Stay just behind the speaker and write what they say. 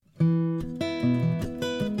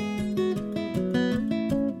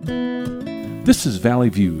This is Valley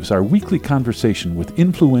Views, our weekly conversation with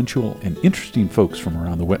influential and interesting folks from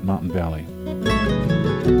around the Wet Mountain Valley.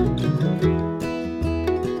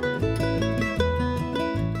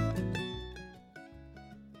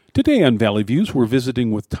 Today on Valley Views, we're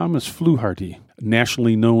visiting with Thomas Fluharty, a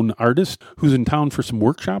nationally known artist who's in town for some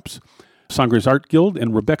workshops. Sangre's Art Guild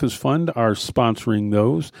and Rebecca's Fund are sponsoring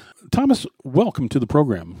those. Thomas, welcome to the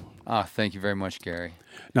program. Thank you very much, Gary.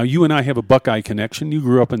 Now, you and I have a Buckeye connection. You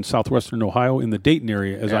grew up in southwestern Ohio in the Dayton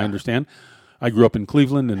area, as I understand. I grew up in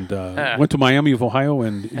Cleveland and went to Miami of Ohio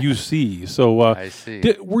and UC. So I see.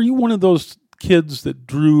 Were you one of those kids that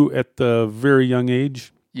drew at the very young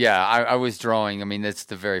age? Yeah, I was drawing. I mean, that's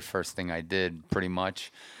the very first thing I did, pretty much.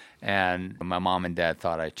 And my mom and dad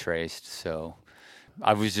thought I traced, so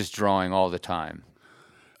I was just drawing all the time.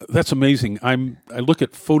 That's amazing. I look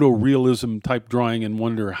at photorealism type drawing and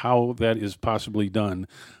wonder how that is possibly done.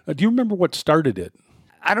 Do you remember what started it?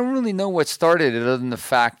 I don't really know what started it other than the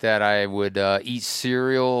fact that I would eat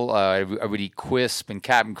cereal, I would eat Quisp and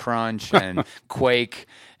Cap'n Crunch and Quake,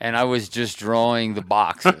 and I was just drawing the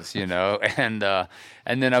boxes, you know, and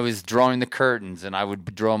then I was drawing the curtains, and I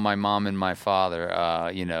would draw my mom and my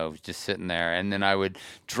father, you know, just sitting there, and then I would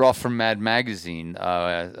draw from Mad Magazine.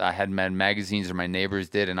 I had Mad Magazines, or my neighbors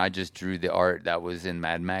did, and I just drew the art that was in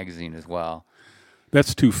Mad Magazine as well.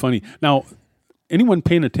 That's too funny. Now, anyone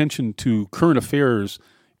paying attention to current affairs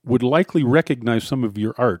would likely recognize some of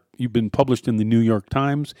your art. You've been published in the New York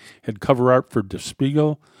Times, had cover art for Der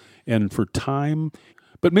Spiegel and for Time.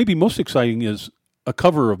 But maybe most exciting is a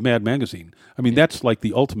cover of Mad Magazine. I mean, that's like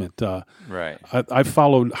the ultimate. Right. I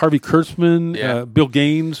followed Harvey Kurtzman, Bill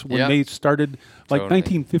Gaines, when they started, like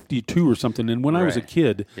 1952 or something. And when I was a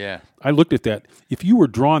kid, I looked at that. If you were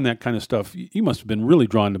drawing that kind of stuff, you must have been really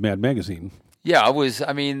drawn to Mad Magazine. Yeah, I was.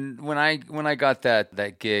 I mean, when I got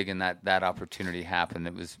that gig and that opportunity happened,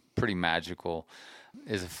 it was pretty magical.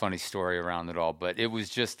 Is a funny story around it all, but it was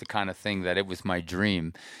just the kind of thing that it was my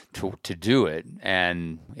dream to do it,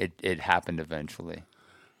 and it happened eventually.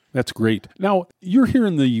 That's great. Now, you're here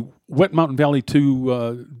in the Wet Mountain Valley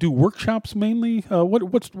to do workshops mainly.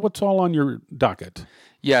 What's all on your docket?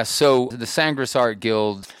 Yeah, so the Sangre's Art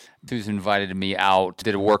Guild, who's invited me out,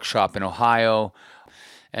 did a workshop in Ohio.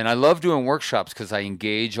 And I love doing workshops because I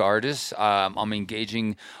engage artists. I'm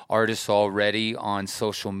engaging artists already on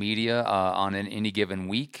social media on any given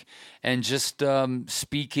week, and just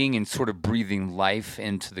speaking and sort of breathing life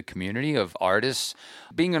into the community of artists.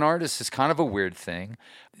 Being an artist is kind of a weird thing.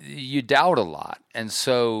 You doubt a lot. And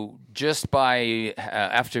so just by,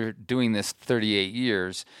 after doing this 38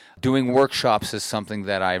 years, doing workshops is something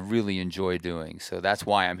that I really enjoy doing. So that's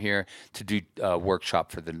why I'm here to do a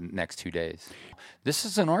workshop for the next 2 days. This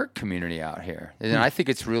is an art community out here, and I think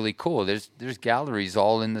it's really cool. There's galleries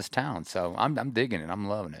all in this town, so I'm digging it. I'm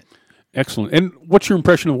loving it. Excellent. And what's your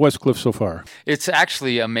impression of West Cliff so far? It's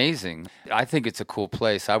actually amazing. I think it's a cool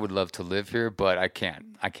place. I would love to live here, but I can't.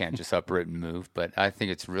 I can't just uproot and move. But I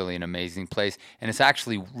think it's really an amazing place, and it's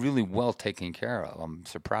actually really well taken care of. I'm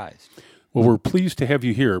surprised. Well, we're pleased to have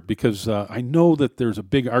you here because I know that there's a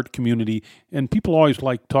big art community, and people always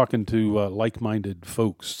like talking to like-minded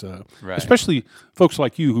folks, especially folks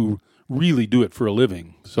like you who really do it for a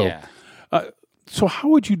living. So, so how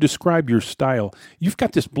would you describe your style? You've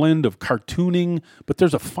got this blend of cartooning, but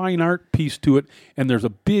there's a fine art piece to it, and there's a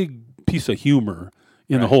big piece of humor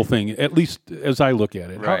in the whole thing, at least as I look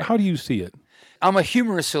at it. How do you see it? I'm a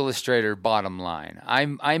humorous illustrator, bottom line.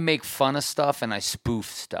 I make fun of stuff, and I spoof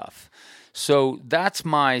stuff. So that's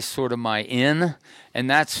my in, and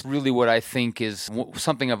that's really what I think is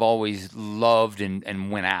something I've always loved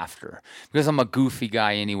and went after. Because I'm a goofy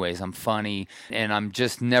guy anyways, I'm funny, and I'm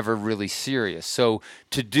just never really serious. So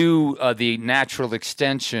to do the natural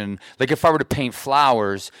extension, like if I were to paint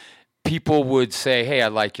flowers, people would say, hey, I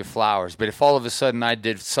like your flowers. But if all of a sudden I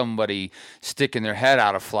did somebody sticking their head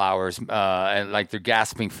out of flowers, and like they're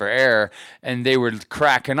gasping for air, and they were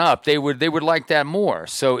cracking up, they would like that more.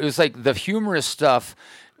 So it was like the humorous stuff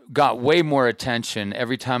got way more attention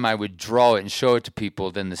every time I would draw it and show it to people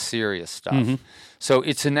than the serious stuff. Mm-hmm. So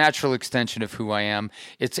it's a natural extension of who I am.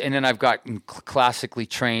 And then I've gotten classically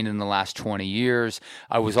trained in the last 20 years.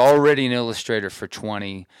 I was already an illustrator for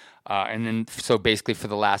 20. And then, so basically for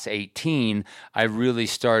the last 18, I really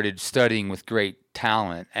started studying with great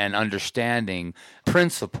talent and understanding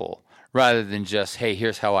principle rather than just, hey,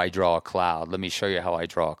 here's how I draw a cloud. Let me show you how I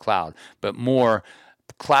draw a cloud. But more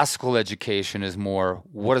classical education is more,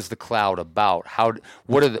 what is the cloud about?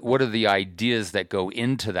 What are the ideas that go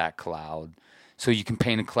into that cloud? So you can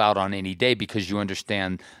paint a cloud on any day because you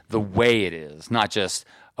understand the way it is, not just,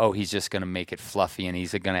 oh, he's just going to make it fluffy and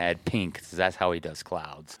he's going to add pink because that's how he does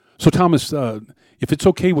clouds. So, Thomas, if it's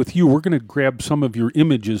okay with you, we're going to grab some of your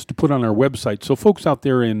images to put on our website so folks out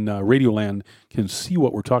there in Radioland can see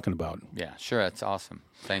what we're talking about. Yeah, sure. That's awesome.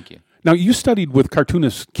 Thank you. Now, you studied with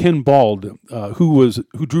cartoonist Ken Bald, who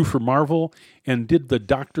drew for Marvel and did the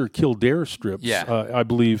Dr. Kildare strips, I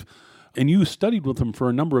believe, and you studied with him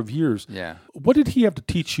for a number of years. Yeah. What did he have to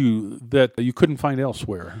teach you that you couldn't find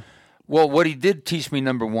elsewhere? Well, what he did teach me,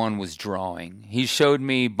 number one, was drawing. He showed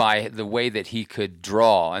me by the way that he could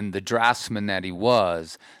draw and the draftsman that he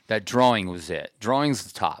was, that drawing was it. Drawing's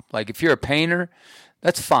the top. Like if you're a painter,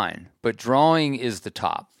 that's fine, but drawing is the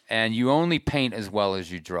top. And you only paint as well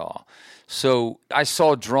as you draw. So I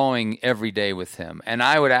saw drawing every day with him, and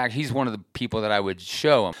he's one of the people that I would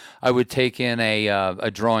show him. I would take in a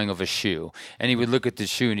drawing of a shoe, and he would look at the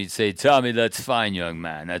shoe and he'd say, "Tommy, that's fine, young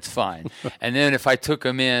man, that's fine." And then if I took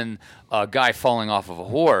him in a guy falling off of a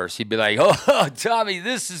horse, he'd be like, "Oh, Tommy,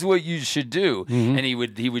 this is what you should do." Mm-hmm.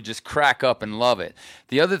 And he would just crack up and love it.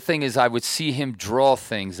 The other thing is I would see him draw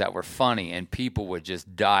things that were funny, and people would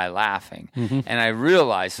just die laughing. Mm-hmm. And I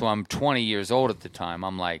realized, so I'm 20 years old at the time,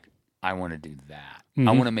 I'm like, I want to do that. Mm-hmm.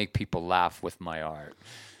 I want to make people laugh with my art.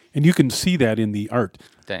 And you can see that in the art.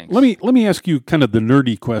 Thanks. Let me ask you kind of the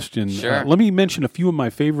nerdy question. Sure. Let me mention a few of my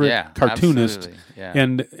favorite cartoonists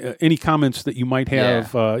and any comments that you might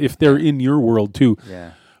have if they're in your world too.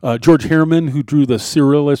 Yeah. George Harriman, who drew the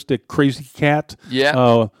surrealistic Crazy Cat.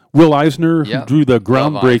 Yeah. Will Eisner, who drew the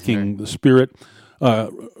groundbreaking The Spirit.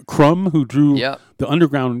 Crumb, who drew the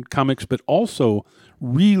underground comics, but also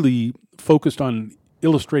really focused on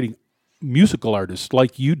illustrating musical artists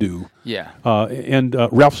like you do. Yeah. And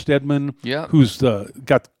Ralph Steadman, who's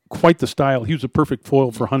got quite the style. He was a perfect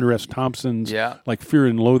foil for Hunter S. Thompson's like Fear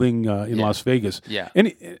and Loathing in Las Vegas. Yeah.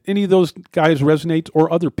 Any of those guys resonate,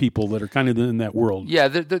 or other people that are kind of in that world? Yeah,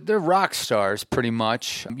 they're rock stars pretty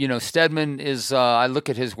much. You know, Steadman is, I look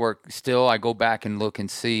at his work still. I go back and look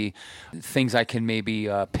and see things I can maybe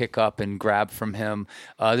pick up and grab from him.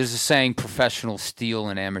 There's a saying, professionals steal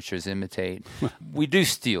and amateurs imitate. We do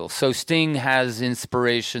steal. So Sting has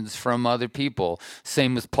inspirations from other people.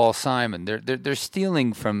 Same with Paul Simon. They're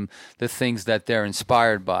stealing from the things that they're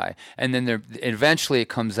inspired by, and then eventually it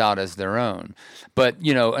comes out as their own. But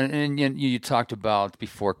you know, and you talked about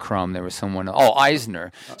before Crumb, there was someone.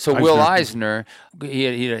 Eisner. So Will Eisner,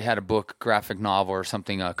 he had a book, graphic novel or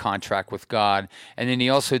something, a Contract with God, and then he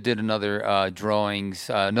also did another drawings,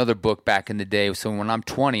 another book back in the day. So when I'm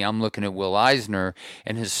 20, I'm looking at Will Eisner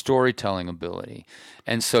and his storytelling ability.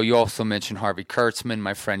 And so you also mentioned Harvey Kurtzman,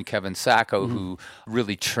 my friend Kevin Sacco, who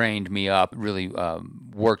really trained me up, really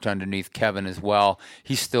worked underneath Kevin as well.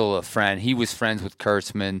 He's still a friend. He was friends with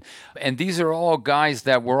Kurtzman. And these are all guys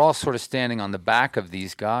that we're all sort of standing on the back of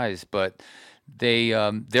these guys, but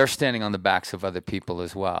they're standing on the backs of other people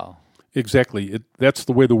as well. Exactly. That's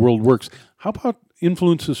the way the world works. How about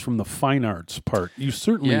influences from the fine arts part? You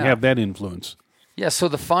certainly have that influence. Yeah, so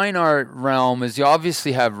the fine art realm is, you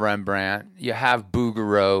obviously have Rembrandt, you have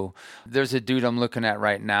Bouguereau. There's a dude I'm looking at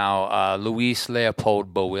right now, Louis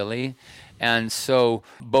Leopold Boilly. And so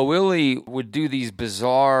Boilly would do these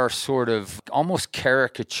bizarre sort of almost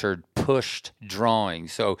caricatured, pushed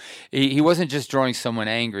drawings. So he wasn't just drawing someone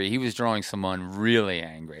angry. He was drawing someone really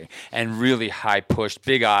angry and really high pushed,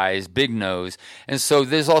 big eyes, big nose. And so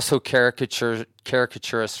there's also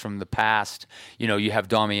caricaturists from the past. You know, you have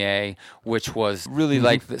Daumier, which was really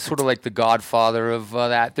like sort of like the godfather of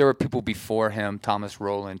that. There were people before him, Thomas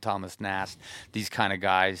Rowland, Thomas Nast, these kind of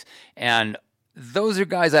guys. And those are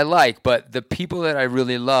guys I like, but the people that I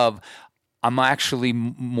really love, I'm actually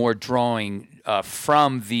more drawing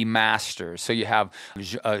from the masters. So you have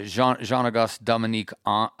Jean-Auguste Dominique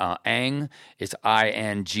Ang, it's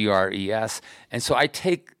Ingres, and so I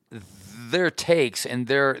take their takes and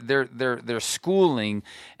their schooling,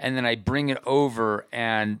 and then I bring it over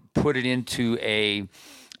and put it into a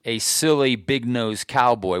silly big-nosed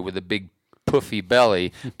cowboy with a big puffy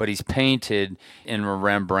belly, but he's painted in a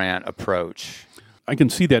Rembrandt approach. I can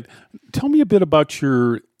see that. Tell me a bit about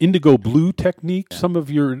your indigo blue technique. Some of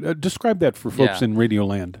your describe that for folks in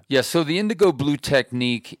Radioland. Yeah, so the indigo blue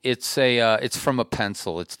technique, it's from a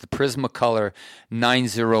pencil. It's the Prismacolor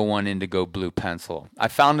 901 indigo blue pencil. I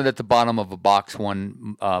found it at the bottom of a box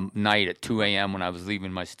one night at 2 a.m. when I was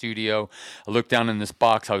leaving my studio. I looked down in this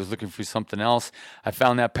box. I was looking for something else. I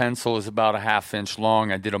found that pencil is about a half-inch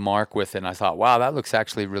long. I did a mark with it, and I thought, wow, that looks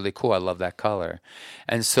actually really cool. I love that color.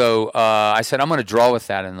 And so I said, I'm going to draw with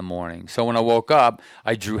that in the morning. So when I woke up,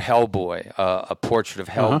 I drew Hellboy, a portrait of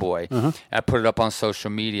Hellboy. I put it up on social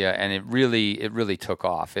media, and it really took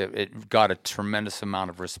off. It got a tremendous amount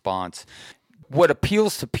of response. What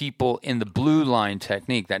appeals to people in the blue line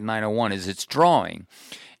technique, that 901, is its drawing.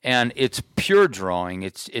 And it's pure drawing.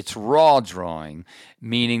 It's raw drawing,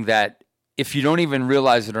 meaning that if you don't even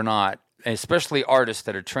realize it or not, especially artists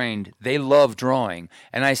that are trained, they love drawing.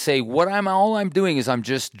 And I say, all I'm doing is I'm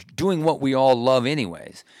just doing what we all love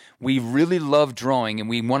anyways. We really love drawing, and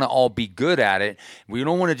we want to all be good at it. We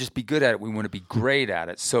don't want to just be good at it. We want to be great at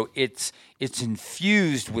it. So it's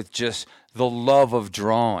infused with just the love of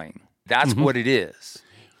drawing. That's what it is.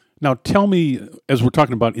 Now, tell me, as we're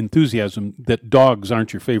talking about enthusiasm, that dogs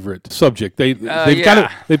aren't your favorite subject. They've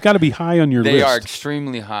got to be high on your list. They are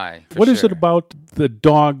extremely high. What is it about the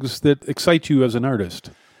dogs that excite you as an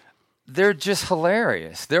artist? They're just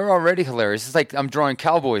hilarious. They're already hilarious. It's like I'm drawing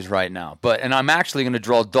cowboys right now, and I'm actually going to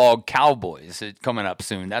draw dog cowboys coming up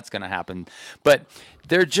soon. That's going to happen. But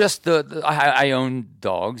they're just I own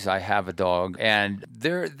dogs. I have a dog, and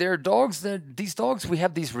they're dogs that these dogs we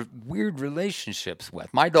have these weird relationships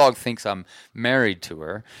with. My dog thinks I'm married to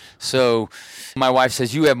her, so my wife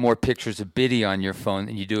says you have more pictures of Biddy on your phone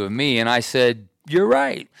than you do of me, and I said you're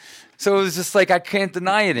right. So it was just like I can't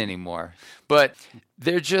deny it anymore. But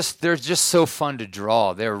they're just so fun to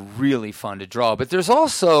draw. They're really fun to draw. But there's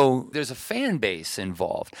a fan base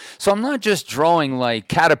involved. So I'm not just drawing like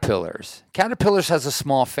Caterpillars. Caterpillars has a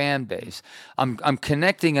small fan base. I'm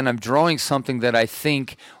connecting and I'm drawing something that I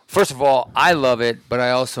think, first of all, I love it, but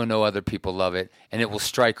I also know other people love it, and it will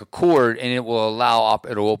strike a chord, and it will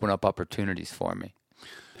it'll open up opportunities for me.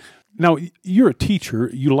 Now, you're a teacher.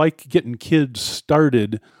 You like getting kids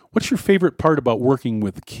started. What's your favorite part about working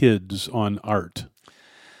with kids on art?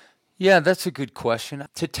 Yeah, that's a good question.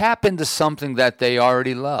 To tap into something that they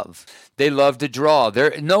already love. They love to draw.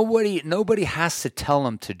 Nobody has to tell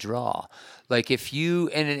them to draw. Like if you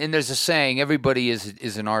and there's a saying, everybody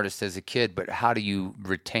is an artist as a kid, but how do you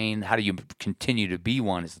continue to be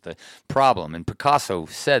one is the problem. And Picasso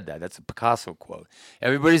said that. That's a Picasso quote.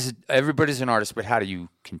 Everybody's an artist, but how do you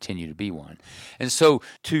continue to be one? And so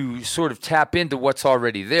to sort of tap into what's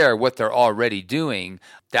already there, what they're already doing,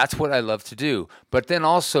 that's what I love to do. But then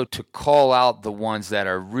also to call out the ones that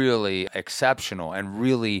are really exceptional and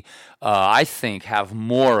really, I think, have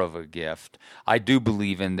more of a gift. I do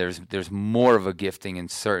believe there's more of a gifting in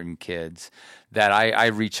certain kids that I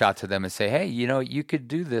reach out to them and say, hey, you could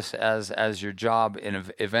do this as your job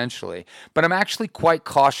eventually. But I'm actually quite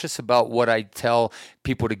cautious about what I tell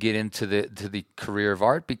people to get into the career of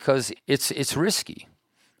art because it's risky.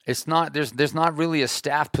 It's not there's not really a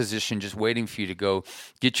staff position just waiting for you to go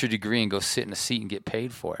get your degree and go sit in a seat and get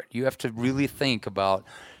paid for it. You have to really think about,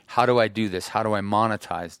 how do I do this? How do I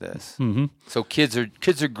monetize this? Mm-hmm. So kids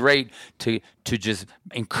are great to just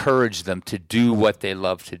encourage them to do what they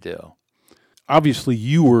love to do. Obviously,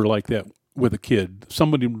 you were like that with a kid.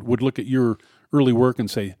 Somebody would look at your early work and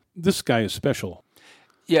say, this guy is special.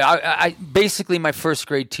 Yeah, I basically, my first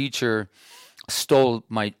grade teacher stole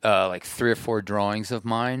my like 3 or 4 drawings of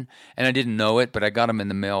mine, and I didn't know it, but I got them in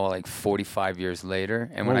the mail like 45 years later.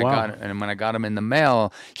 And when I got them in the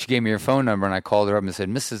mail, she gave me her phone number, and I called her up and said,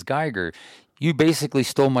 Mrs. Geiger, you basically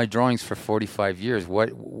stole my drawings for 45 years.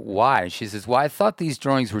 Why? She says, well, I thought these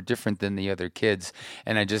drawings were different than the other kids,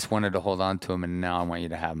 and I just wanted to hold on to them, and now I want you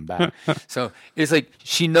to have them back. So it's like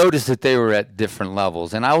she noticed that they were at different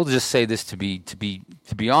levels. And I will just say this to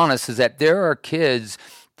be honest, is that there are kids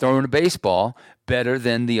throwing a baseball better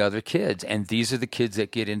than the other kids, and these are the kids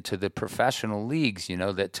that get into the professional leagues,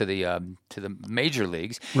 that to the major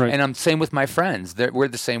leagues. Right. And I'm same with my friends. We're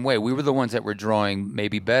the same way. We were the ones that were drawing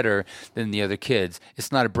maybe better than the other kids.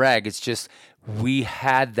 It's not a brag. It's just we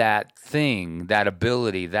had that thing, that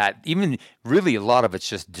ability, that even really a lot of it's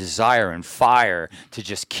just desire and fire to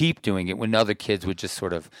just keep doing it when other kids would just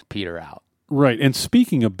sort of peter out. Right. And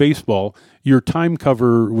speaking of baseball, your time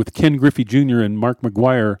cover with Ken Griffey Jr. and Mark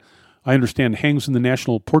McGwire, I understand, hangs in the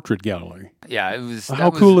National Portrait Gallery. Yeah, it was.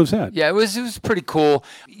 How cool is that? Yeah, it was pretty cool.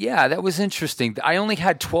 Yeah, that was interesting. I only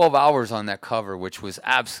had 12 hours on that cover, which was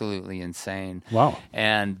absolutely insane. Wow.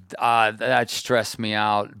 And that stressed me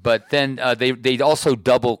out. But then they also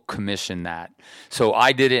double commissioned that. So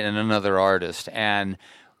I did it and another artist. And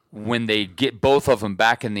when they get both of them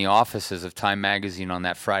back in the offices of Time Magazine on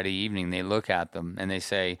that Friday evening, they look at them and they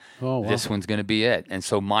say, oh, wow, this one's going to be it. And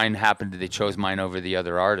so mine they chose mine over the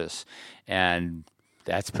other artists. And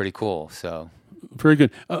that's pretty cool. So very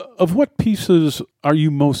good. Of what pieces are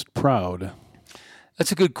you most proud?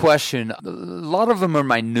 That's a good question. A lot of them are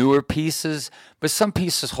my newer pieces, but some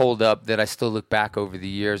pieces hold up that I still look back over the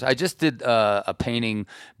years. I just did a painting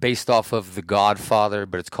based off of The Godfather,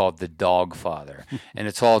 but it's called The Dogfather, and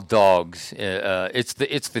it's all dogs. It's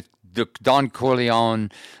the the Don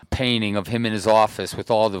Corleone painting of him in his office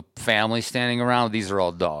with all the family standing around. These are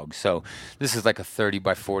all dogs. So this is like a 30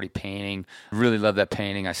 by 40 painting. Really love that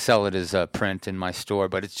painting. I sell it as a print in my store,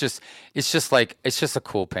 but it's just a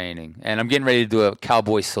cool painting. And I'm getting ready to do a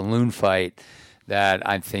cowboy saloon fight that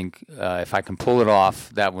I think if I can pull it off,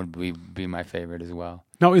 that would be my favorite as well.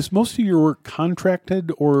 Now, is most of your work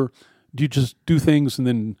contracted, or do you just do things and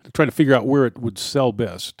then try to figure out where it would sell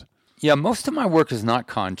best? Yeah, most of my work is not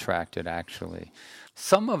contracted, actually.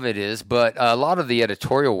 Some of it is, but a lot of the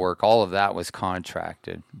editorial work, all of that was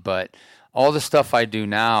contracted. But all the stuff I do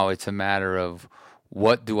now, it's a matter of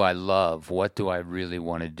what do I love? What do I really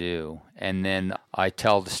want to do? And then I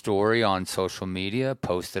tell the story on social media,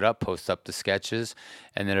 post up the sketches,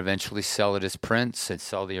 and then eventually sell it as prints and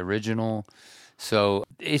sell the original. So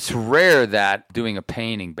it's rare that doing a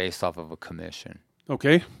painting based off of a commission.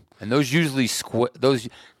 Okay. And those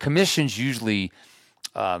commissions usually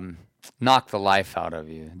knock the life out of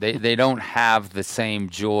you. They don't have the same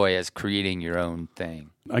joy as creating your own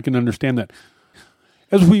thing. I can understand that.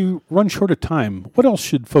 As we run short of time, what else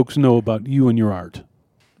should folks know about you and your art?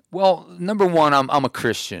 Well, number one, I'm a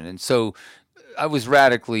Christian, and so I was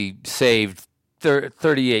radically saved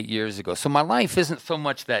 38 years ago. So my life isn't so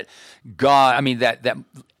much that that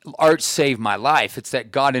art saved my life. It's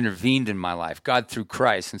that God intervened in my life, God through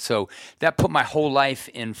Christ. And so that put my whole life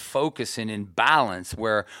in focus and in balance,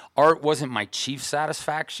 where art wasn't my chief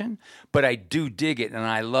satisfaction, but I do dig it and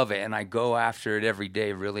I love it and I go after it every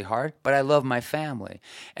day really hard. But I love my family.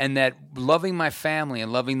 And that loving my family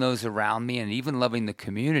and loving those around me and even loving the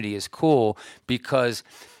community is cool, because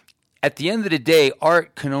at the end of the day,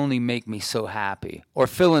 art can only make me so happy, or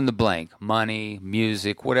fill in the blank, money,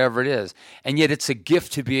 music, whatever it is. And yet it's a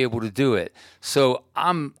gift to be able to do it. So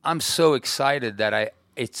I'm so excited that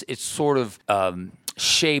it's sort of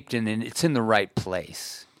shaped and it's in the right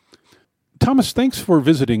place. Thomas, thanks for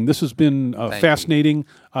visiting. This has been fascinating.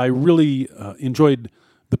 I really enjoyed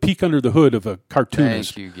the peek under the hood of a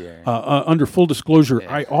cartoonist. Thank you, Gary. Under full disclosure,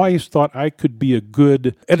 I always thought I could be a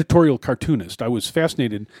good editorial cartoonist. I was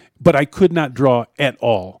fascinated, but I could not draw at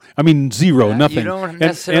all. I mean, zero, nothing. You don't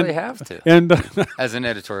necessarily have to, as an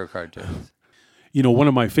editorial cartoonist. You know, one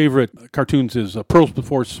of my favorite cartoons is Pearls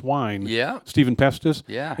Before Swine, Stephen Pestis.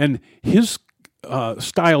 Yeah. And his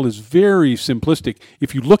style is very simplistic.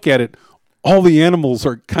 If you look at it, all the animals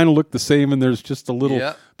kind of look the same, and there's just a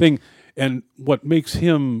little thing. And what makes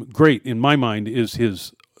him great, in my mind, is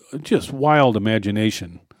his just wild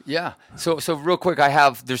imagination. Yeah. So real quick,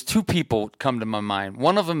 there's two people come to my mind.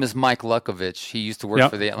 One of them is Mike Lukovich. He used to work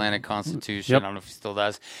for the Atlantic Constitution. I don't know if he still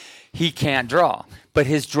does. He can't draw, but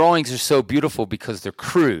his drawings are so beautiful because they're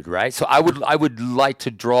crude, right? So I would like to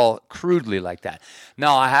draw crudely like that.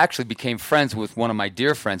 Now, I actually became friends with one of my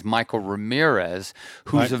dear friends, Michael Ramirez,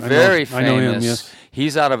 who's very famous. I know him, yes.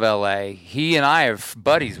 He's out of L.A. He and I are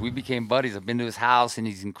buddies. We became buddies. I've been to his house, and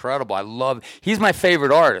he's incredible. He's my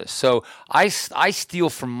favorite artist. So I steal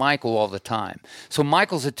from Michael all the time. So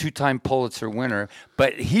Michael's a 2-time Pulitzer winner,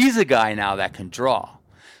 but he's a guy now that can draw.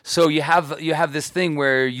 So you have this thing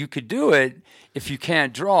where you could do it if you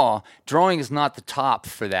can't draw. Drawing is not the top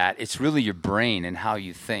for that. It's really your brain and how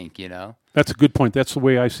you think, you know? That's a good point. That's the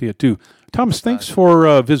way I see it, too. Thomas, thanks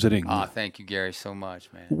for visiting. Thank you, Gary, so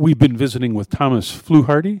much, man. We've been visiting with Thomas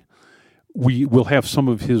Fluharty. We will have some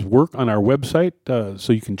of his work on our website,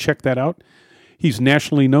 so you can check that out. He's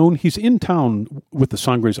nationally known. He's in town with the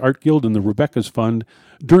Sangres Art Guild and the Rebecca's Fund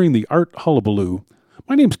during the Art Hullabaloo.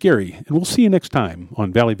 My name's Gary, and we'll see you next time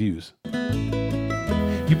on Valley Views.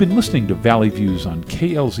 You've been listening to Valley Views on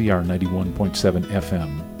KLZR 91.7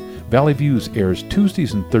 FM. Valley Views airs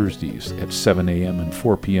Tuesdays and Thursdays at 7 a.m. and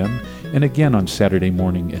 4 p.m., and again on Saturday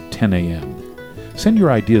morning at 10 a.m. Send your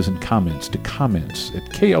ideas and comments to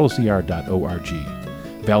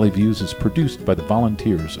comments@klzr.org. Valley Views is produced by the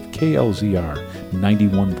volunteers of KLZR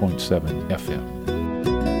 91.7 FM.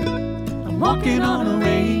 I'm walking on a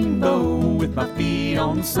rainbow with my feet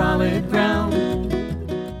on solid ground.